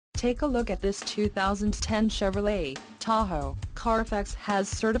Take a look at this 2010 Chevrolet Tahoe. Carfax has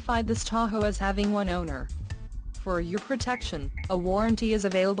certified this Tahoe as having one owner. For your protection, a warranty is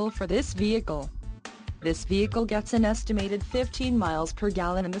available for this vehicle. This vehicle gets an estimated 15 miles per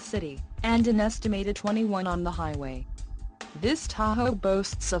gallon in the city, and an estimated 21 on the highway. This Tahoe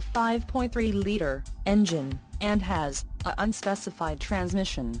boasts a 5.3-liter engine, and has an unspecified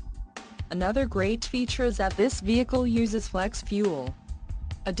transmission. Another great feature is that this vehicle uses flex fuel.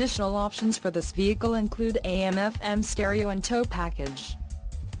 Additional options for this vehicle include AM/FM stereo and tow package.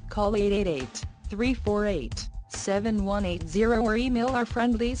 Call 888-348-7180 or email our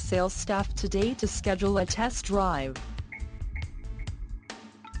friendly sales staff today to schedule a test drive.